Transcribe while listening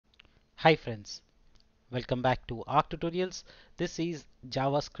Hi friends, welcome back to Arc Tutorials. This is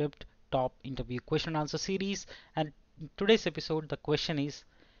JavaScript top interview question and answer series, and in today's episode the question is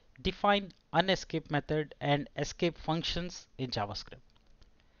define unescape method and escape functions in JavaScript.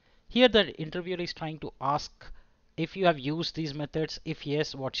 Here the interviewer is trying to ask if you have used these methods, if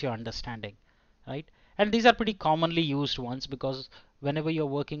yes, what's your understanding, right? And these are pretty commonly used ones because whenever you're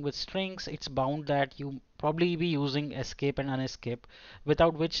working with strings, it's bound that you probably be using escape and unescape,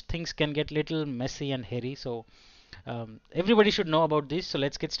 without which things can get little messy and hairy. So everybody should know about this. So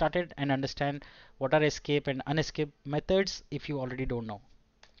let's get started and understand what are escape and unescape methods if you already don't know.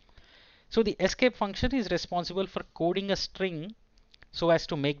 So the escape function is responsible for coding a string so as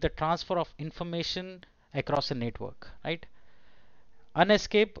to make the transfer of information across a network, right?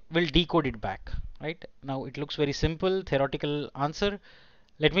 Unescape will decode it back, right? Now it looks very simple, theoretical answer.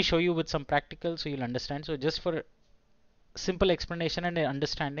 Let me show you with some practical so you'll understand. So just for simple explanation and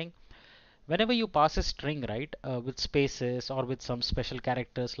understanding, whenever you pass a string, right, with spaces or with some special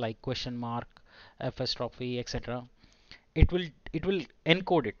characters like question mark, apostrophe, etc., it will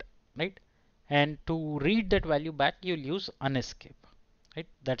encode it, right? And to read that value back, you'll use unescape, right?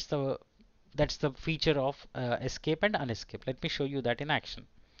 That's the feature of escape and unescape. Let me show you that in action.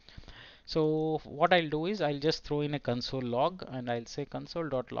 So what I'll do is I'll just throw in a console log and I'll say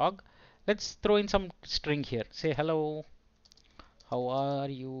console.log. Let's throw in some string here. Say hello, how are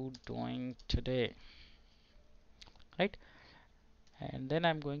you doing today, right? And then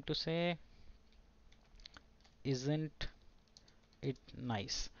I'm going to say isn't it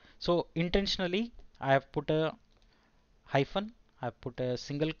nice. So intentionally I have put a hyphen, I've put a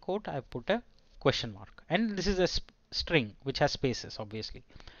single quote, I've put a question mark, and this is a string which has spaces obviously,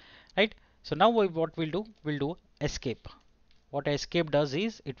 right? So now what we'll do escape. What escape does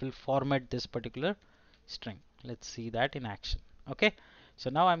is it will format this particular string. Let's see that in action. Okay, so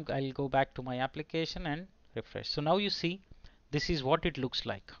now I'll go back to my application and refresh. So now you see this is what it looks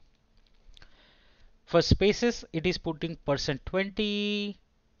like. For spaces it is putting %20,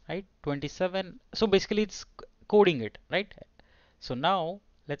 right, 27. So basically it's coding it, right? So now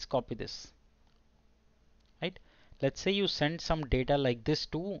let's copy this, right? Let's say you send some data like this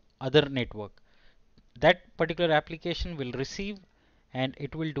to other network. That particular application will receive and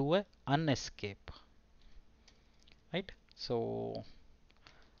it will do a unescape, right? So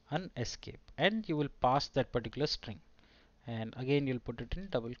unescape, and you will pass that particular string, and again you'll put it in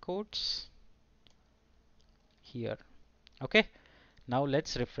double quotes here. Okay, now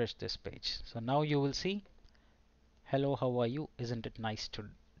let's refresh this page. So now you will see hello, how are you, isn't it nice to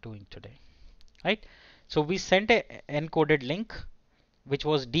doing today, right? So we sent a encoded link which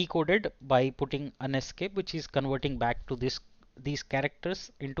was decoded by putting unescape, which is converting back to these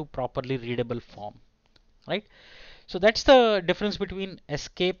characters into properly readable form, right? So that's the difference between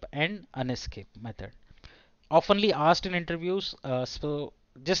escape and unescape method. Oftenly asked in interviews, so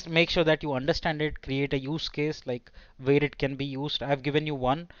just make sure that you understand it, create a use case like where it can be used. I've given you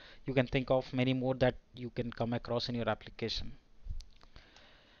one, you can think of many more that you can come across in your application.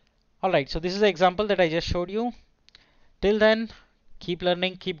 Alright, so this is the example that I just showed you. Till then, keep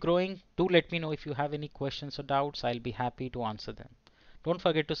learning, keep growing. Do let me know if you have any questions or doubts. I'll be happy to answer them. Don't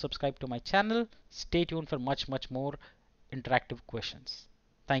forget to subscribe to my channel. Stay tuned for much more interactive questions.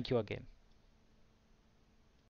 Thank you again.